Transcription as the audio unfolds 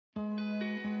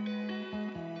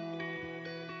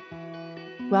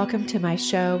Welcome to my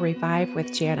show, Revive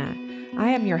with Jana. I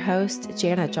am your host,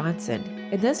 Jana Johnson.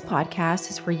 And this podcast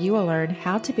is where you will learn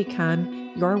how to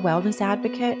become your wellness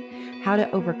advocate, how to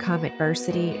overcome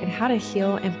adversity, and how to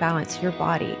heal and balance your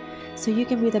body so you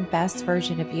can be the best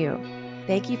version of you.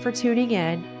 Thank you for tuning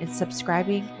in and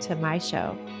subscribing to my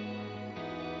show.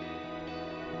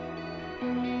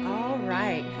 All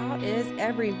right, how is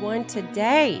everyone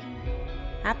today?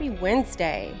 Happy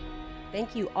Wednesday.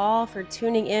 Thank you all for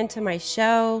tuning in to my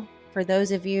show. For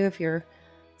those of you, if you're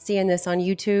seeing this on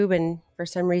YouTube and for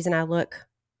some reason I look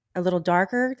a little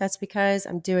darker, that's because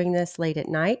I'm doing this late at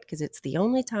night because it's the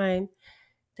only time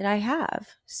that I have.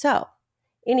 So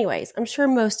anyways, I'm sure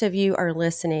most of you are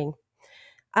listening.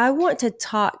 I want to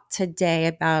talk today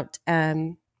about,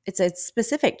 it's a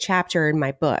specific chapter in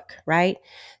my book, right?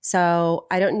 So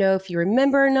I don't know if you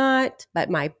remember or not, but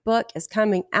my book is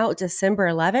coming out December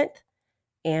 11th.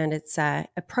 And it's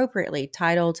appropriately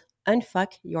titled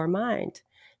Unfuck Your Mind.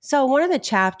 So one of the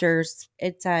chapters,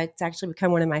 it's actually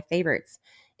become one of my favorites.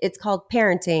 It's called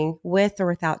Parenting with or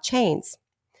Without Chains.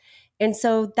 And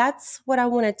so that's what I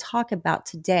want to talk about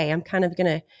today. I'm kind of going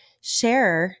to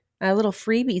share a little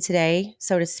freebie today,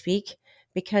 so to speak,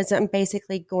 because I'm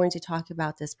basically going to talk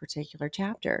about this particular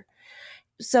chapter.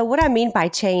 So what I mean by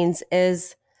chains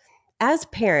is, as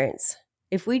parents,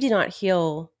 if we do not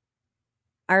heal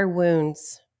our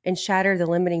wounds and shatter the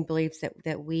limiting beliefs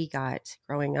that we got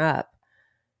growing up,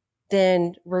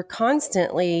 then we're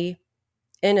constantly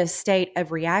in a state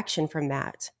of reaction from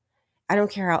that. I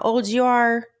don't care how old you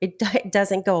are, it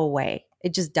doesn't go away.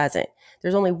 It just doesn't.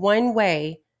 There's only one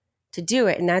way to do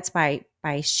it, and that's by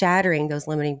shattering those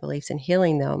limiting beliefs and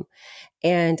healing them.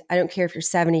 And I don't care if you're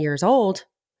 70 years old,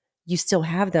 you still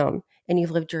have them, and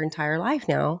you've lived your entire life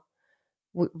now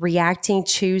reacting,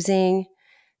 choosing,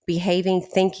 behaving,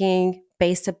 thinking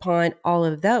based upon all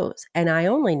of those. And I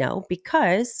only know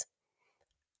because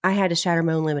I had to shatter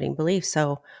my own limiting beliefs.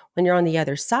 So when you're on the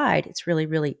other side, it's really,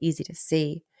 really easy to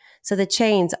see. So the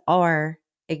chains are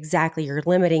exactly your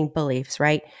limiting beliefs,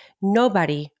 right?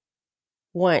 Nobody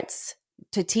wants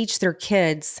to teach their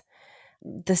kids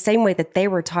the same way that they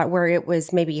were taught, where it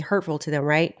was maybe hurtful to them,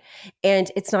 right?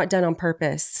 And it's not done on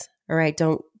purpose. All right. I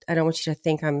don't want you to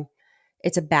think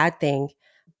it's a bad thing.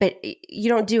 But you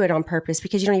don't do it on purpose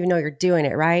because you don't even know you're doing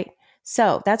it, right?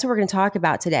 So that's what we're going to talk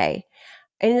about today.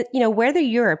 And, whether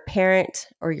you're a parent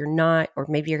or you're not, or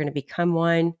maybe you're going to become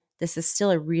one, this is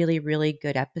still a really, really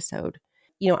good episode.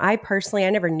 I personally, I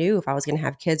never knew if I was going to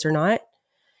have kids or not.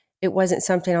 It wasn't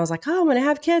something I was like, oh, I'm going to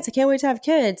have kids. I can't wait to have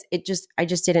kids. I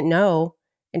just didn't know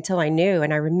until I knew.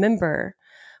 And I remember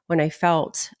when I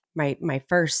felt my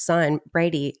first son,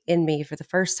 Brady, in me for the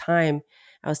first time.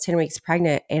 I was 10 weeks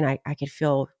pregnant and I could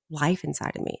feel life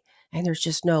inside of me. And there's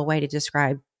just no way to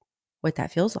describe what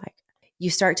that feels like. You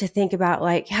start to think about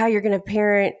like how you're going to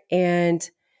parent and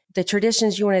the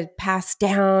traditions you want to pass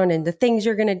down and the things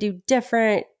you're going to do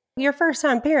different. Your first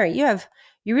time parent,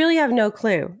 you really have no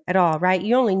clue at all, right?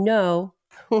 You only know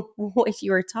what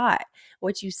you were taught,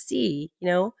 what you see,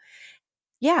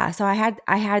 Yeah, so I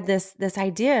had this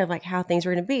idea of like how things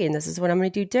were going to be, and this is what I'm going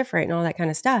to do different and all that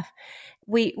kind of stuff.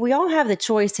 We all have the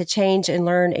choice to change and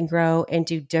learn and grow and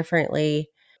do differently.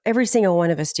 Every single one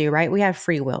of us do, right? We have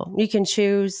free will. You can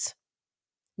choose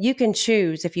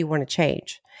if you want to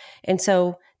change. And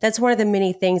so that's one of the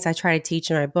many things I try to teach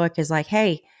in my book is like,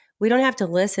 hey, we don't have to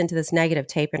listen to this negative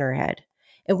tape in our head,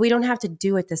 and we don't have to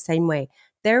do it the same way.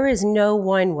 There is no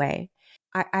one way.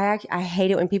 I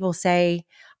hate it when people say,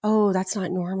 oh, that's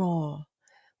not normal.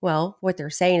 Well, what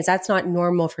they're saying is that's not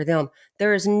normal for them.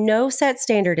 There is no set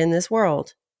standard in this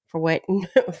world for what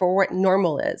for what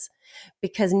normal is,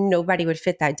 because nobody would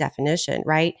fit that definition,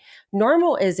 right?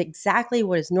 Normal is exactly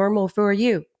what is normal for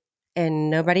you and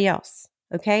nobody else,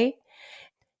 okay?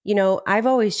 I've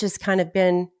always just kind of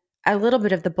been a little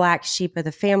bit of the black sheep of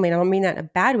the family. And I don't mean that in a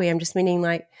bad way. I'm just meaning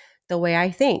like the way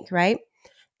I think, right?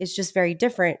 It's just very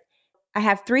different. I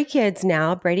have 3 kids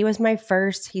now. Brady was my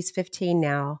first. He's 15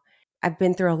 now. I've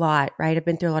been through a lot, right? I've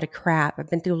been through a lot of crap. I've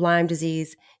been through Lyme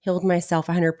disease, healed myself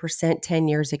 100% 10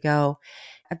 years ago.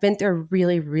 I've been through a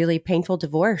really, really painful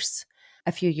divorce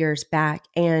a few years back.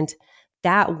 And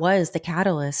that was the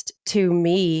catalyst to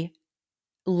me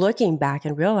looking back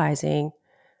and realizing,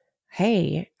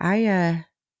 hey, I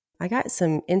got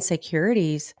some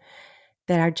insecurities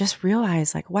that I just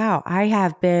realized like, wow,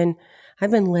 I've been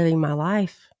living my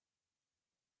life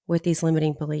with these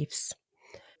limiting beliefs.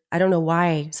 I don't know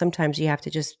why sometimes you have to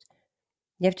just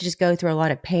go through a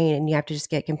lot of pain and you have to just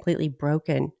get completely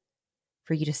broken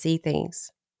for you to see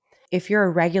things. If you're a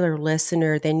regular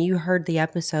listener, then you heard the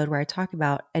episode where I talk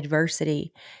about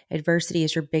adversity. Adversity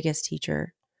is your biggest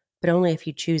teacher. but only if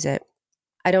you choose it.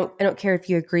 I don't care if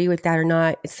you agree with that or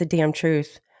not. It's the damn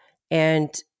truth. And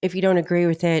if you don't agree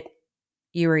with it,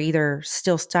 you are either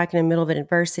still stuck in the middle of an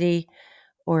adversity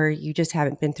or you just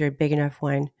haven't been through a big enough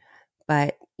one.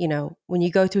 But, when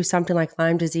you go through something like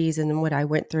Lyme disease and then what I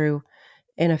went through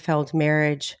in a failed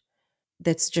marriage,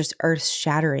 that's just earth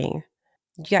shattering.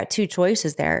 You got two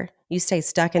choices there. You stay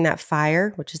stuck in that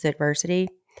fire, which is adversity,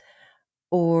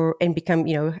 and become,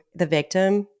 the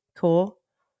victim. Cool.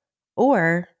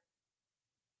 Or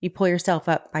you pull yourself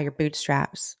up by your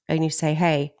bootstraps and you say,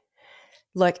 hey,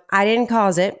 look, I didn't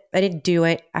cause it. I didn't do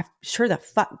it. I sure the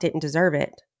fuck didn't deserve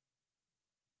it.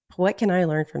 What can I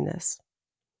learn from this?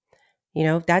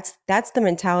 That's the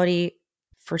mentality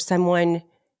for someone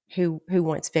who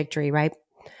wants victory, right?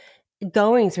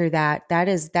 Going through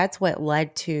that's what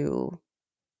led to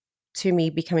me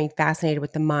becoming fascinated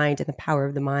with the mind and the power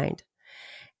of the mind.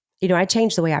 I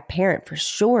changed the way I parent for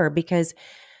sure, because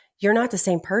you're not the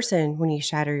same person when you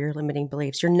shatter your limiting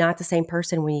beliefs. You're not the same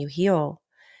person when you heal.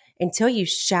 Until you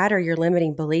shatter your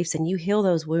limiting beliefs and you heal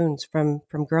those wounds from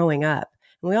growing up.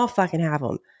 And we all fucking have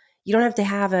them. You don't have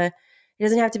to it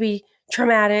doesn't have to be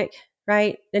traumatic,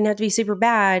 right? It doesn't have to be super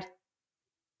bad.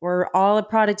 We're all a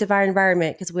product of our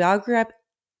environment because we all grew up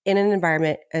in an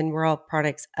environment and we're all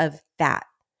products of that.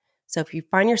 So if you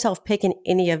find yourself picking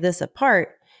any of this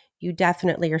apart, you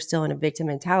definitely are still in a victim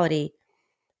mentality,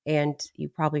 and you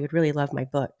probably would really love my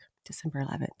book, December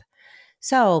 11th.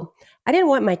 So I didn't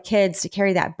want my kids to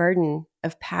carry that burden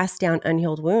of passed down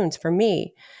unhealed wounds for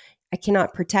me. I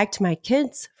cannot protect my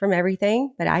kids from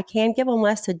everything, but I can give them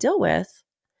less to deal with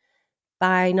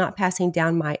by not passing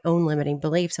down my own limiting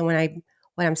beliefs. And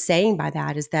what I'm saying by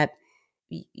that is that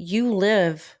you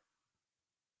live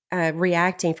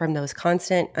reacting from those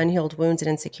constant unhealed wounds and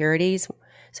insecurities.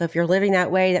 So if you're living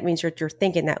that way, that means you're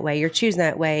thinking that way, you're choosing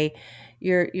that way,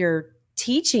 you're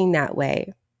teaching that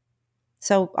way.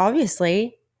 So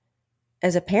obviously,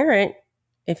 as a parent,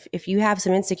 if you have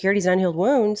some insecurities and unhealed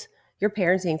wounds, you're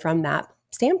parenting from that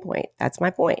standpoint. That's my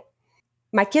point.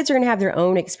 My kids are going to have their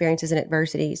own experiences and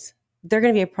adversities. They're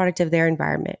going to be a product of their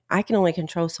environment. I can only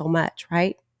control so much,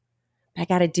 right? I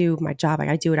got to do my job. I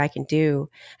got to do what I can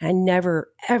do. And I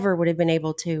never, ever would have been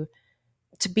able to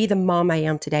be the mom I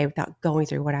am today without going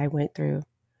through what I went through.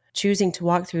 Choosing to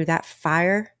walk through that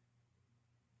fire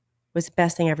was the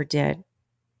best thing I ever did.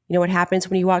 You know what happens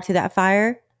when you walk through that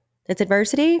fire? That's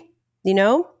adversity.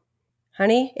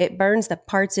 Honey, it burns the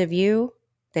parts of you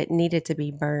that needed to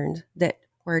be burned, that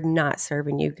were not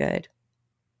serving you good.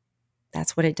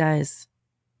 That's what it does.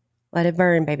 Let it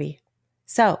burn, baby.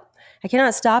 So I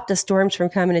cannot stop the storms from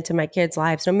coming into my kids'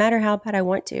 lives, no matter how bad I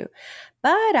want to.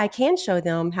 But I can show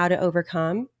them how to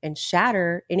overcome and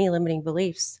shatter any limiting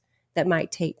beliefs that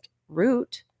might take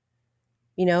root,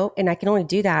 and I can only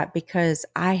do that because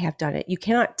I have done it. You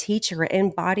cannot teach or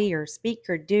embody or speak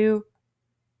or do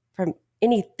from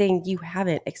anything you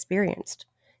haven't experienced.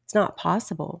 It's not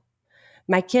possible.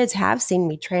 My kids have seen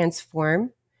me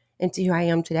transform into who I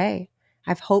am today.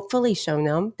 I've hopefully shown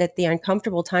them that the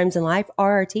uncomfortable times in life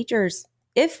are our teachers,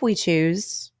 if we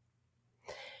choose,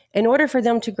 in order for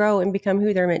them to grow and become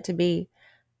who they're meant to be.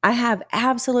 I have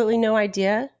absolutely no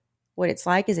idea what it's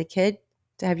like as a kid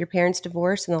to have your parents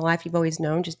divorced and the life you've always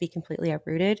known just be completely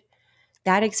uprooted.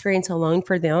 That experience alone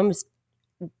for them is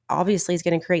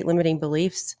going to create limiting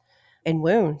beliefs and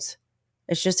wounds.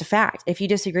 It's just a fact. If you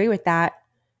disagree with that,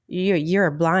 you're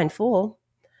a blind fool.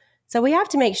 So we have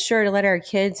to make sure to let our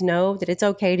kids know that it's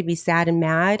okay to be sad and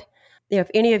mad. If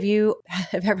any of you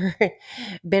have ever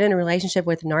been in a relationship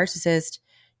with a narcissist,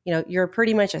 you're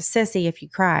pretty much a sissy if you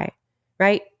cry,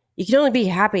 right? You can only be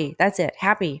happy. That's it.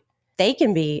 Happy. They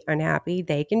can be unhappy.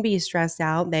 They can be stressed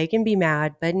out. They can be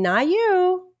mad, but not you.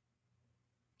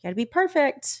 You got to be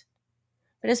perfect.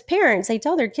 But as parents, they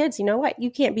tell their kids, you know what? You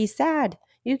can't be sad.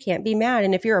 You can't be mad.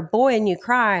 And if you're a boy and you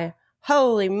cry,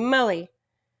 holy moly.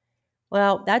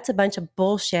 Well, that's a bunch of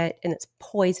bullshit and it's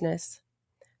poisonous.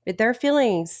 But their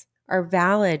feelings are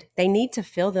valid. They need to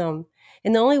feel them.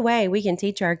 And the only way we can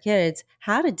teach our kids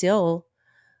how to deal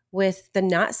with the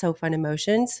not so fun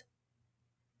emotions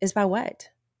is by what?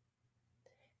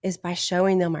 Is by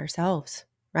showing them ourselves,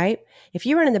 right? If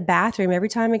you run in the bathroom every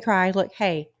time we cry, look,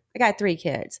 hey, I got 3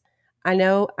 kids. I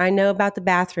know about the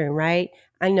bathroom, right?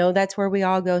 I know that's where we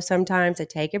all go sometimes to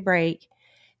take a break.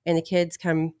 And the kids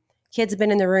have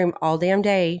been in the room all damn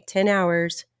day, 10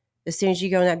 hours. As soon as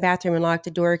you go in that bathroom and lock the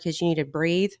door because you need to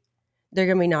breathe, they're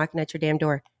going to be knocking at your damn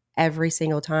door every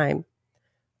single time.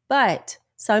 But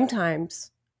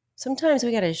sometimes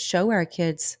we got to show our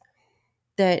kids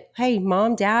that, hey,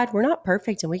 mom, dad, we're not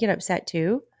perfect and we get upset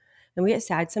too. And we get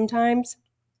sad sometimes.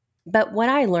 But what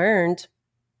I learned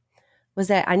was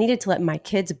that I needed to let my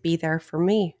kids be there for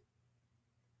me.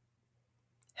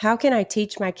 How can I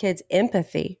teach my kids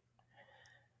empathy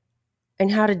and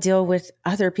how to deal with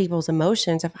other people's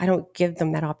emotions if I don't give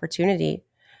them that opportunity?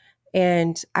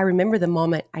 And I remember the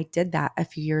moment I did that a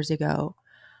few years ago.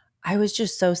 I was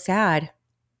just so sad.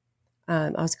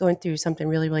 I was going through something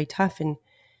really, really tough in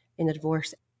a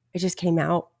divorce. It just came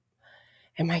out.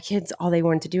 And my kids, all they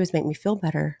wanted to do was make me feel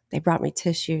better. They brought me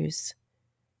tissues.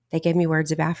 They gave me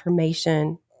words of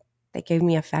affirmation. They gave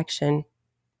me affection.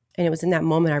 And it was in that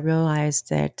moment I realized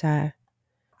that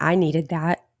I needed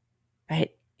that,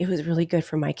 but it was really good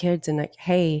for my kids. And like,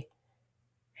 hey,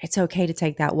 it's okay to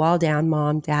take that wall down,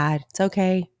 mom, dad. It's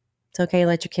okay. It's okay to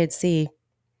let your kids see.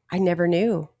 I never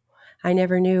knew. I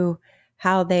never knew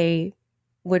how they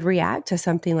would react to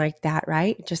something like that,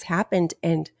 right? It just happened.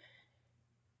 And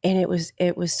it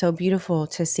was so beautiful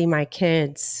to see my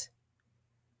kids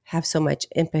have so much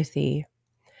empathy.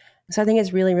 So I think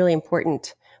it's really, really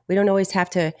important. We don't always have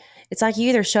to, it's like you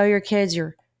either show your kids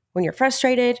when you're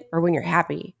frustrated or when you're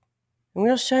happy. And we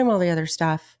don't show them all the other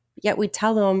stuff. Yet we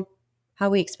tell them how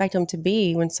we expect them to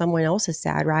be when someone else is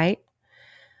sad, right?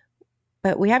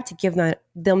 But we have to give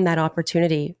them that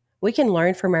opportunity. We can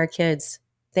learn from our kids.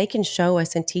 They can show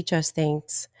us and teach us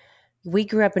things. We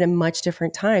grew up in a much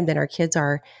different time than our kids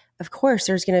are. Of course,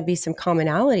 there's going to be some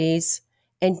commonalities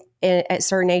and at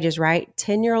certain ages, right?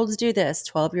 10-year-olds do this,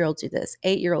 12-year-olds do this,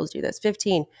 8-year-olds do this,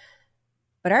 15.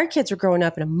 But our kids are growing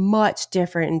up in a much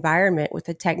different environment with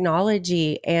the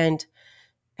technology, and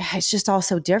it's just all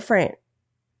so different.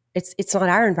 It's not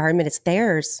our environment, it's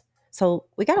theirs. So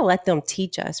we got to let them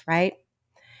teach us, right?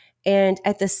 And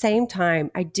at the same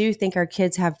time, I do think our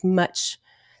kids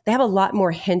they have a lot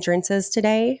more hindrances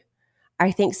today. I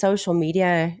think social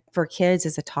media for kids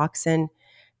is a toxin.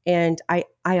 And I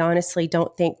honestly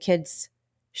don't think kids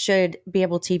should be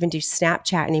able to even do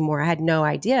Snapchat anymore. I had no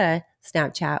idea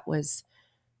Snapchat was,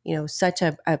 such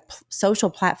a social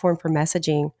platform for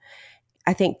messaging.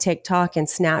 I think TikTok and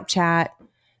Snapchat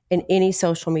and any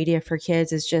social media for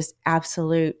kids is just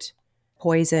absolute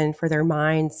poison for their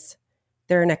minds.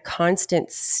 They're in a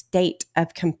constant state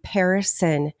of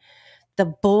comparison. The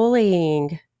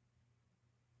bullying,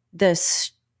 the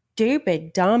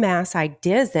stupid, dumbass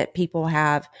ideas that people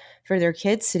have for their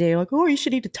kids today. Like, oh, you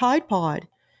should eat a Tide Pod.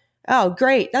 Oh,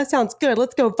 great. That sounds good.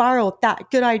 Let's go viral with that.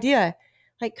 Good idea.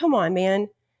 Like, come on, man.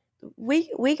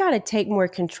 We got to take more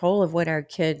control of what our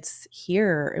kids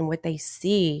hear and what they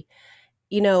see.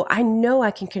 I know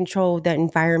I can control the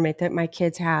environment that my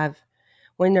kids have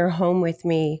when they're home with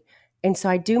me. And so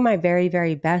I do my very,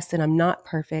 very best, and I'm not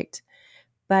perfect.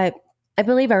 But I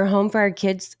believe our home for our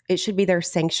kids, it should be their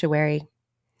sanctuary.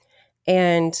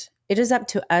 And it is up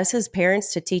to us as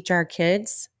parents to teach our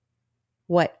kids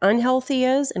what unhealthy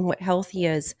is and what healthy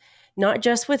is, not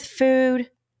just with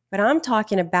food, but I'm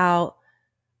talking about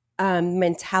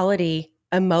mentality,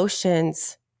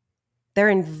 emotions, their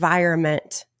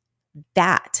environment.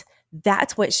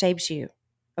 That's what shapes you.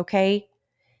 Okay.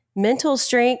 Mental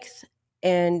strength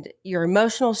and your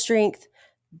emotional strength,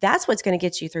 that's what's going to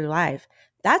get you through life.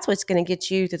 That's what's going to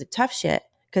get you through the tough shit,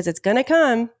 because it's going to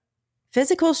come.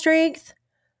 Physical strength,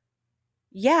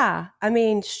 yeah, I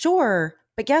mean, sure,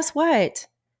 but guess what?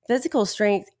 Physical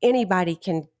strength, anybody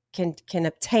can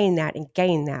obtain that and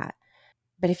gain that.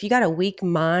 But if you got a weak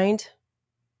mind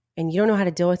and you don't know how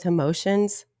to deal with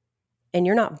emotions, and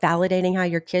you're not validating how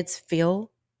your kids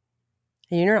feel,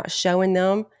 and you're not showing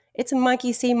them, it's a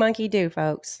monkey see, monkey do,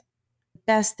 folks. The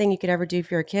best thing you could ever do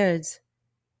for your kids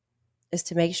is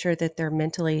to make sure that they're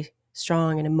mentally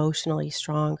strong and emotionally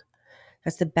strong.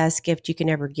 That's the best gift you can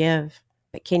ever give.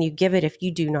 But can you give it if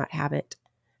you do not have it?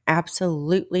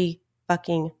 Absolutely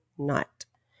fucking not.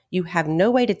 You have no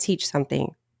way to teach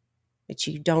something that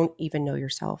you don't even know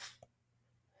yourself.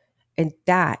 And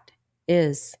that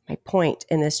is my point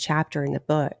in this chapter in the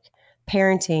book.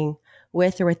 Parenting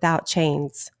with or without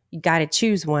chains. You got to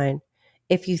choose one.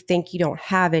 If you think you don't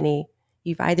have any,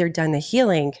 you've either done the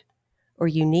healing or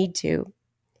you need to.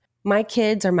 My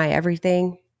kids are my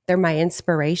everything. They're my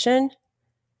inspiration,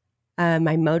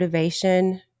 my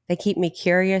motivation. They keep me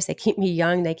curious. They keep me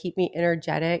young. They keep me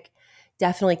energetic.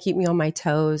 Definitely keep me on my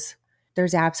toes.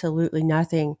 There's absolutely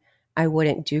nothing I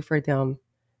wouldn't do for them.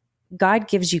 God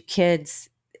gives you kids.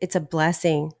 It's a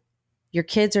blessing. Your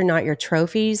kids are not your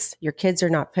trophies. Your kids are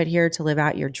not put here to live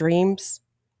out your dreams.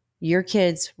 Your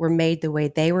kids were made the way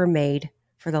they were made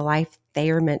for the life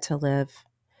they were meant to live.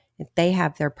 If they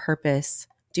have their purpose,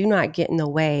 do not get in the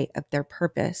way of their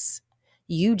purpose.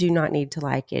 You do not need to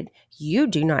like it. You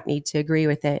do not need to agree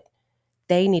with it.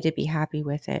 They need to be happy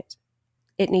with it.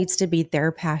 It needs to be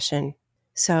their passion.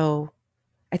 So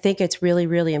I think it's really,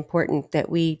 really important that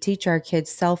we teach our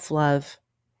kids self-love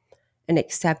and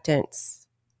acceptance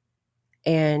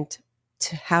and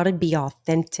how to be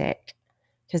authentic,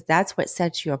 because that's what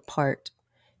sets you apart,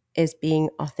 is being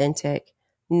authentic.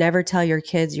 Never tell your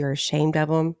kids you're ashamed of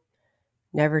them.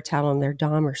 Never tell them they're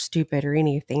dumb or stupid or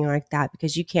anything like that,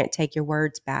 because you can't take your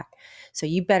words back. So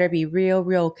you better be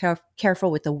real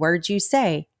careful with the words you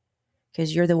say,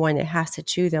 because you're the one that has to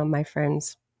chew them, my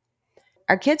friends.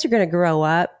 Our kids are going to grow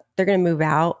up. They're going to move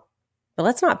out, but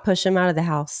let's not push them out of the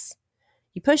house.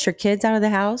 You push your kids out of the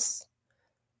house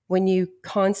when you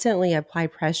constantly apply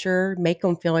pressure, make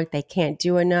them feel like they can't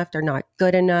do enough, they're not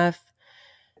good enough.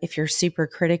 If you're super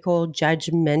critical,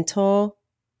 judgmental,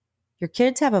 your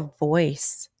kids have a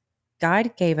voice.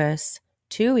 God gave us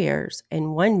 2 ears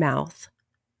and 1 mouth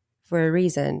for a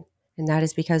reason, and that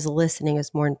is because listening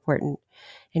is more important.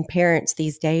 And parents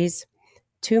these days,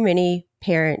 too many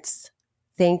parents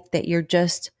think that you're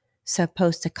just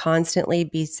supposed to constantly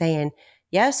be saying,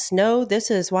 yes, no,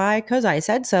 this is why, because I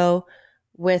said so,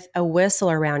 with a whistle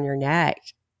around your neck.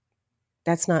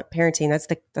 That's not parenting.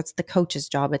 That's the coach's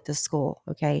job at the school,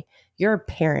 okay? You're a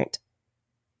parent.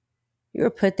 You were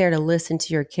put there to listen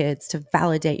to your kids, to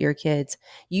validate your kids.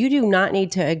 You do not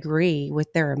need to agree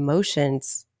with their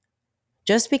emotions.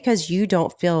 Just because you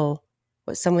don't feel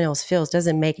what someone else feels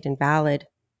doesn't make it invalid.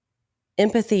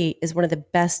 Empathy is one of the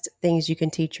best things you can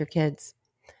teach your kids.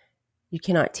 You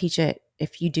cannot teach it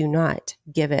if you do not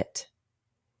give it.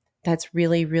 That's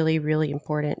really, really, really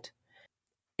important.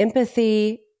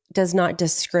 Empathy does not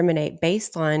discriminate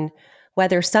based on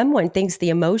whether someone thinks the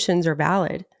emotions are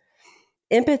valid.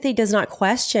 Empathy does not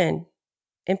question.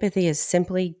 Empathy is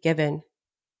simply given.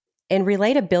 And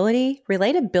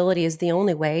relatability is the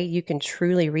only way you can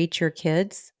truly reach your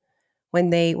kids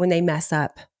when they mess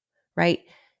up, right?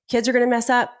 Kids are going to mess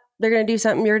up. They're going to do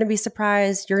something. You're going to be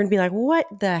surprised. You're going to be like, what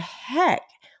the heck?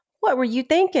 What were you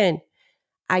thinking?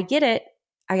 I get it.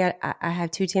 I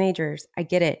have 2 teenagers. I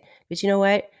get it. But you know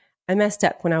what? I messed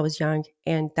up when I was young,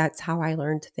 and that's how I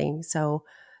learned things. So,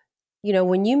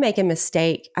 when you make a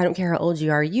mistake, I don't care how old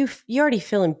you are, you already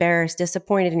feel embarrassed,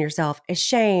 disappointed in yourself,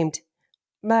 ashamed.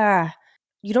 Blah.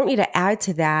 You don't need to add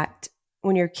to that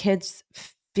when your kids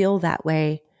feel that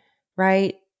way,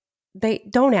 right? They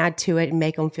don't add to it and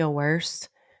make them feel worse.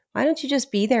 Why don't you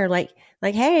just be there like,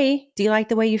 hey, do you like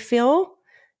the way you feel?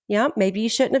 Yeah, maybe you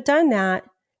shouldn't have done that.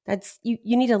 That's you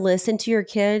need to listen to your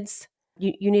kids.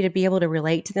 You need to be able to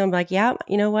relate to them. Like, yeah,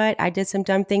 you know what? I did some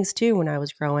dumb things too when I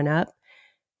was growing up.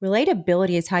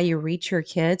 Relatability is how you reach your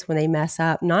kids when they mess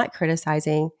up, not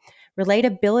criticizing.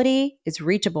 Relatability is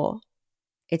reachable.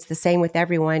 It's the same with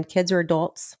everyone, kids or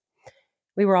adults.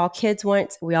 We were all kids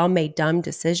once. We all made dumb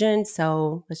decisions,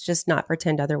 so let's just not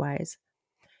pretend otherwise.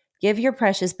 Give your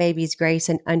precious babies grace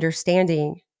and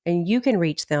understanding, and you can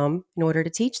reach them in order to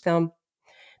teach them.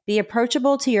 Be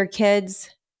approachable to your kids,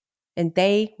 and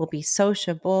they will be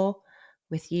sociable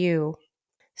with you.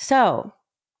 So,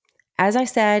 as I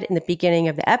said in the beginning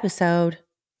of the episode,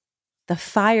 the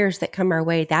fires that come our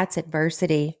way, that's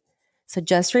adversity. So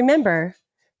just remember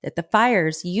that the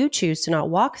fires you choose to not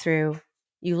walk through,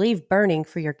 you leave burning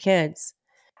for your kids.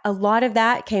 A lot of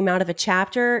that came out of a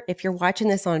chapter. If you're watching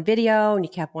this on video and you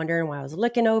kept wondering why I was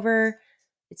looking over,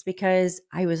 it's because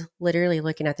I was literally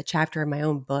looking at the chapter of my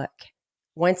own book.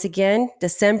 Once again,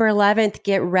 December 11th,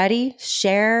 get ready,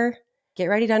 share, get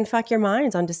ready to unfuck your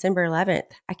minds on December 11th.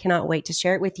 I cannot wait to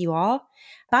share it with you all.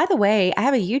 By the way, I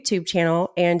have a YouTube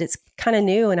channel and it's kind of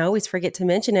new and I always forget to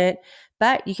mention it,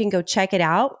 but you can go check it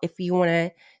out if you want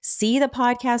to see the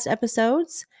podcast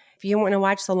episodes. If you want to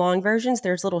watch the long versions,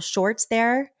 there's little shorts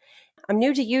there. I'm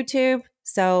new to YouTube,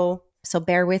 so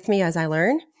bear with me as I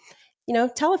learn.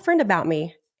 Tell a friend about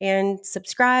me and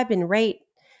subscribe and rate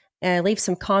and leave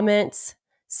some comments.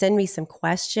 Send me some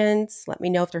questions. Let me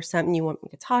know if there's something you want me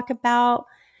to talk about.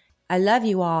 I love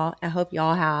you all. I hope you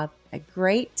all have a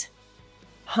great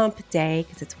hump day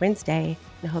because it's Wednesday.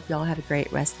 And I hope you all have a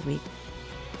great rest of the week.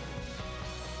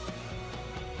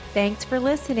 Thanks for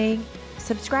listening.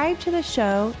 Subscribe to the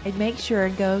show and make sure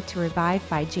and go to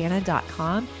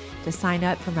revivedbyjana.com to sign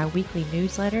up for my weekly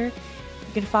newsletter.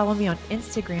 You can follow me on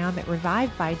Instagram at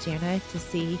revivedbyjana to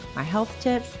see my health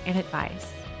tips and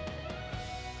advice.